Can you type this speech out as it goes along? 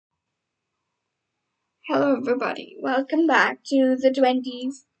Hello, everybody. Welcome back to the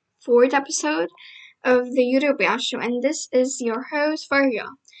 24th episode of the Utopia Show, and this is your host, Faria.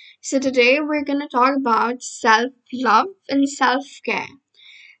 So, today we're going to talk about self love and self care.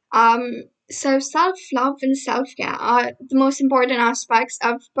 So self-love and self-care are the most important aspects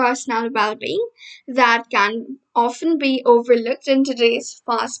of personal well-being that can often be overlooked in today's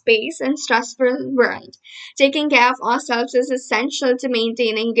fast-paced and stressful world. Taking care of ourselves is essential to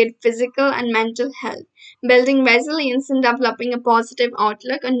maintaining good physical and mental health, building resilience and developing a positive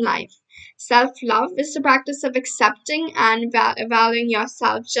outlook on life. Self-love is the practice of accepting and valuing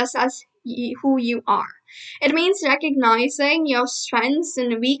yourself just as who you are. It means recognizing your strengths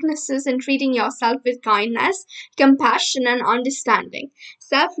and weaknesses and treating yourself with kindness, compassion, and understanding.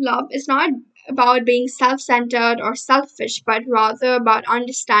 Self love is not about being self centered or selfish, but rather about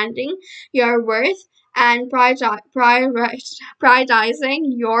understanding your worth and prioritizing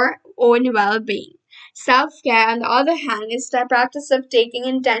your own well being. Self care, on the other hand, is the practice of taking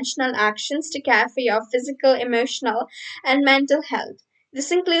intentional actions to care for your physical, emotional, and mental health.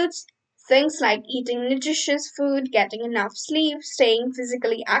 This includes things like eating nutritious food, getting enough sleep, staying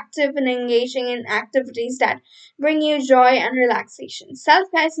physically active, and engaging in activities that bring you joy and relaxation. Self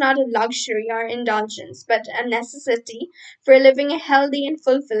care is not a luxury or indulgence, but a necessity for living a healthy and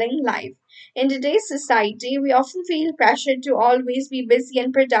fulfilling life. In today's society, we often feel pressured to always be busy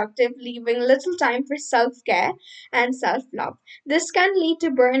and productive, leaving little time for self care and self love. This can lead to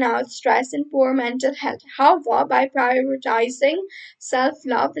burnout, stress, and poor mental health. However, by prioritizing self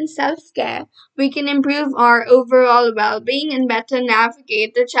love and self care, we can improve our overall well being and better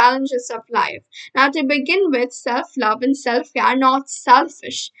navigate the challenges of life. Now, to begin with, self love and self care are not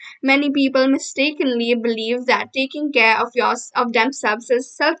selfish. Many people mistakenly believe that taking care of themselves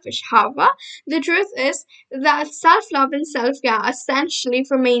is selfish. However, the truth is that self love and self care are essentially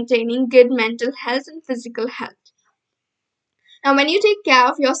for maintaining good mental health and physical health. Now, when you take care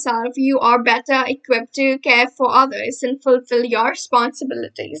of yourself, you are better equipped to care for others and fulfill your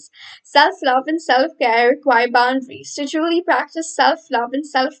responsibilities. Self love and self care require boundaries. To truly practice self love and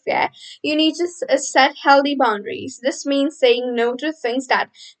self care, you need to set healthy boundaries. This means saying no to things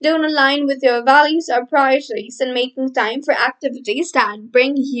that don't align with your values or priorities and making time for activities that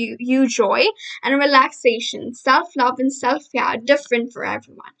bring you joy and relaxation. Self love and self care are different for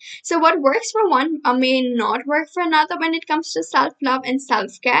everyone. So, what works for one may not work for another when it comes to self love and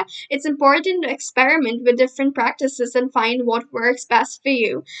self care. It's important to experiment with different practices and find what works best for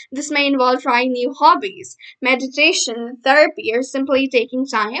you. This may involve trying new hobbies, meditation, therapy, or simply taking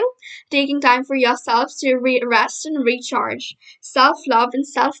time for yourselves to rest and recharge. Self love and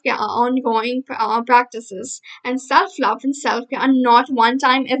self care are ongoing practices, and self love and self care are not one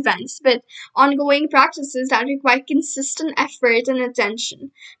time events but ongoing practices that require consistent effort and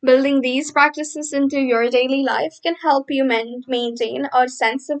attention. Building these practices into your daily life can help you maintain a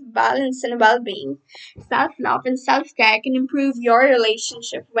sense of balance and well being. Self love and self care can improve your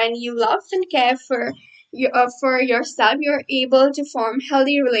relationship. When you love and care for yourself, you're able to form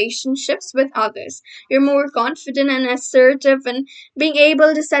healthy relationships with others. You're more confident and assertive and being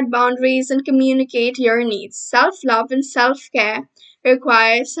able to set boundaries and communicate your needs. Self love and self care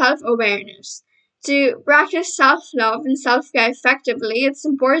require self awareness. To practice self love and self care effectively, it's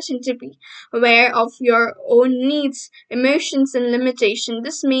important to be aware of your own needs, emotions, and limitations.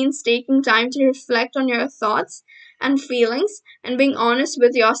 This means taking time to reflect on your thoughts and feelings and being honest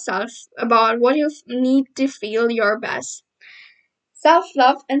with yourself about what you need to feel your best. Self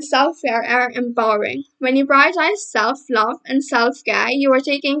love and self care are empowering. When you prioritize self love and self care, you are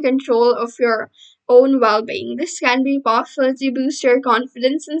taking control of your own well being. This can be powerful to boost your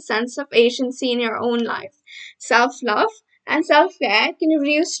confidence and sense of agency in your own life. Self love and self care can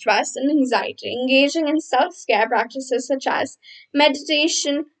reduce stress and anxiety. Engaging in self care practices such as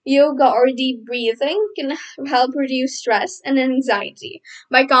meditation, yoga, or deep breathing can help reduce stress and anxiety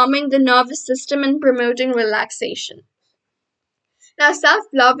by calming the nervous system and promoting relaxation. Now, self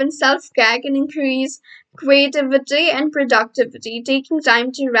love and self care can increase creativity and productivity. Taking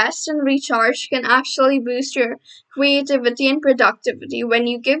time to rest and recharge can actually boost your creativity and productivity. When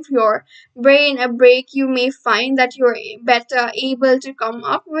you give your brain a break, you may find that you're better able to come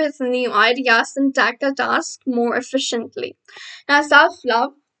up with new ideas and tackle tasks more efficiently. Now, self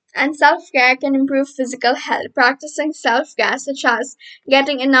love and self care can improve physical health. Practicing self care, such as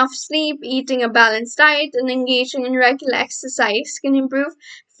getting enough sleep, eating a balanced diet, and engaging in regular exercise, can improve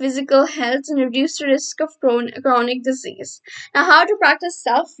physical health and reduce the risk of chronic disease. Now, how to practice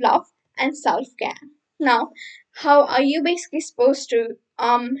self love and self care? Now, how are you basically supposed to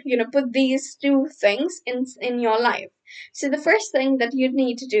put these two things in your life? So, the first thing that you'd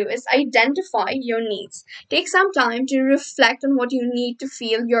need to do is identify your needs. Take some time to reflect on what you need to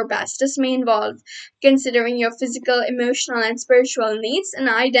feel your best. This may involve considering your physical, emotional, and spiritual needs and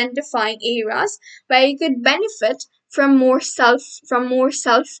identifying areas where you could benefit from more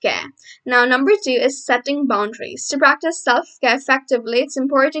self-care. Now, number two is setting boundaries. To practice self-care effectively, it's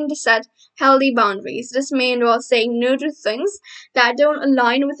important to set healthy boundaries. This may involve saying no to things that don't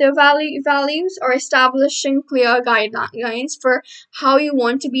align with your values or establishing clear guidelines for how you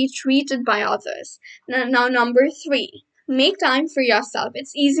want to be treated by others. Now, number three, make time for yourself.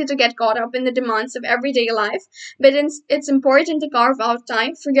 It's easy to get caught up in the demands of everyday life, but it's important to carve out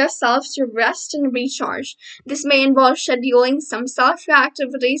time for yourself to rest and recharge. This may involve scheduling some self-care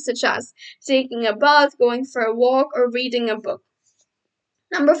activities such as taking a bath, going for a walk, or reading a book.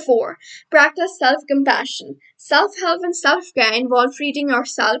 Number four, practice self compassion. Self help and self care involve treating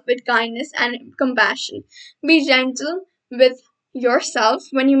yourself with kindness and compassion. Be gentle with yourself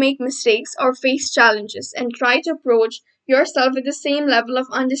when you make mistakes or face challenges, and try to approach yourself with the same level of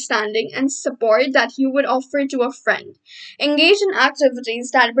understanding and support that you would offer to a friend. Engage in activities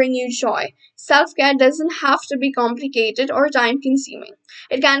that bring you joy. Self care doesn't have to be complicated or time consuming.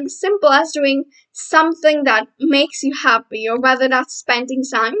 It can be simple as doing something that makes you happy, or whether that's spending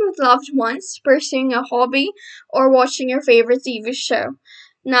time with loved ones, pursuing a hobby, or watching your favorite TV show.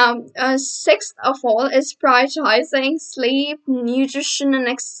 Now, sixth of all is prioritizing sleep, nutrition, and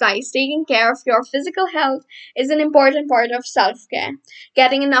exercise. Taking care of your physical health is an important part of self care.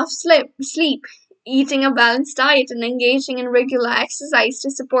 Getting enough sleep, eating a balanced diet, and engaging in regular exercise to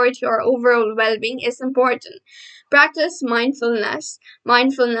support your overall well being is important. Practice mindfulness.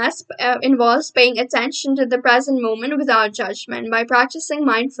 Mindfulness involves paying attention to the present moment without judgment. By practicing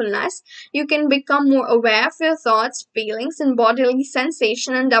mindfulness, you can become more aware of your thoughts, feelings, and bodily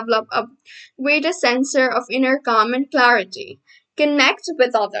sensation and develop a greater sense of inner calm and clarity. Connect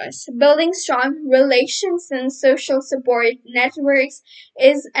with others. Building strong relations and social support networks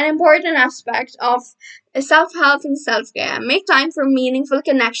is an important aspect of self help and self care. Make time for meaningful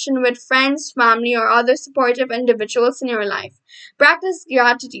connection with friends, family, or other supportive individuals in your life. Practice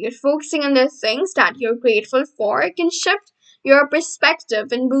gratitude. Focusing on the things that you're grateful for can shift your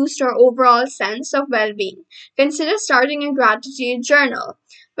perspective and boost your overall sense of well being. Consider starting a gratitude journal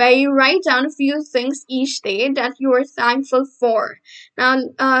where you write down a few things each day that you are thankful for. Now,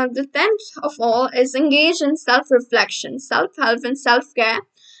 the tenth of all is engage in self reflection. Self help and self care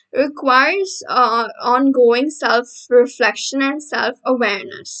requires ongoing self reflection and self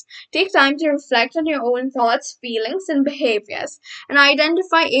awareness. Take time to reflect on your own thoughts, feelings, and behaviors, and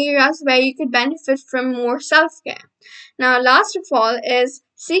identify areas where you could benefit from more self care. Now, last of all is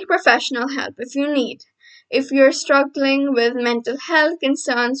seek professional help if you need. If you're struggling with mental health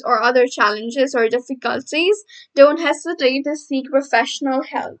concerns or other challenges or difficulties, don't hesitate to seek professional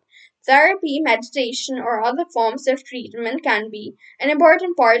help. Therapy, meditation, or other forms of treatment can be an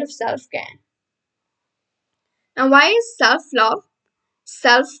important part of self care. Now, why is self love,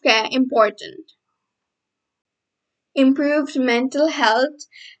 self care important? Improved mental health.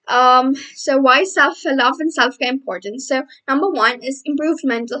 So why self-love and self-care important? So number one is improved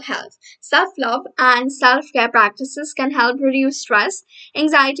mental health. Self-love and self-care practices can help reduce stress,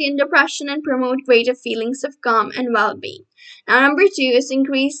 anxiety, and depression and promote greater feelings of calm and well-being. Now, number two is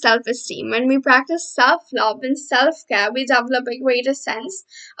increased self-esteem. When we practice self-love and self-care, we develop a greater sense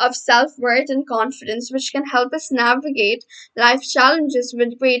of self-worth and confidence, which can help us navigate life challenges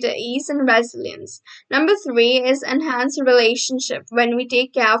with greater ease and resilience. Number three is enhance relationship. When we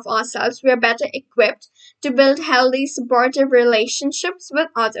take care of ourselves, we are better equipped to build healthy, supportive relationships with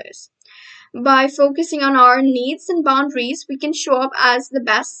others. By focusing on our needs and boundaries, we can show up as the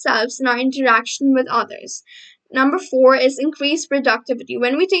best selves in our interaction with others. Number four is increased productivity.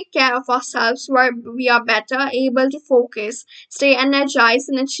 When we take care of ourselves, we are better able to focus, stay energized,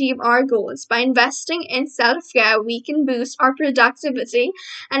 and achieve our goals. By investing in self care, we can boost our productivity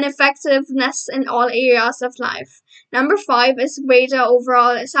and effectiveness in all areas of life. Number five is greater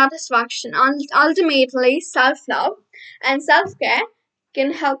overall satisfaction. Ultimately, self love and self care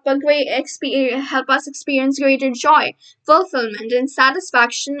can help us experience greater joy, fulfillment, and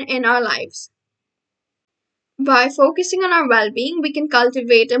satisfaction in our lives. By focusing on our well being, we can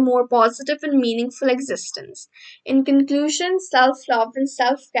cultivate a more positive and meaningful existence. In conclusion, self love and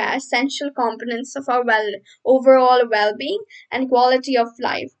self care are essential components of our overall well being and quality of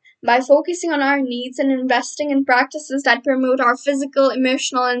life. By focusing on our needs and investing in practices that promote our physical,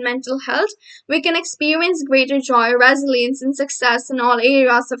 emotional, and mental health, we can experience greater joy, resilience, and success in all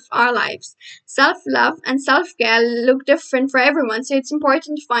areas of our lives. Self love and self care look different for everyone, so it's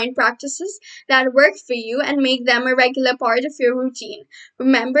important to find practices that work for you and make them a regular part of your routine.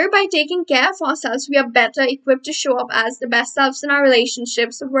 Remember, by taking care of ourselves, we are better equipped to show up as the best selves in our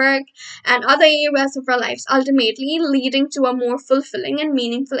relationships, work, and other areas of our lives, ultimately leading to a more fulfilling and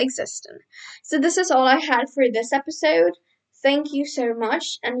meaningful existence. So, this is all I had for this episode. Thank you so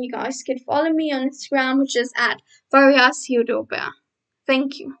much, and you guys could follow me on Instagram, which is at Varias Utopia.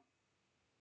 Thank you.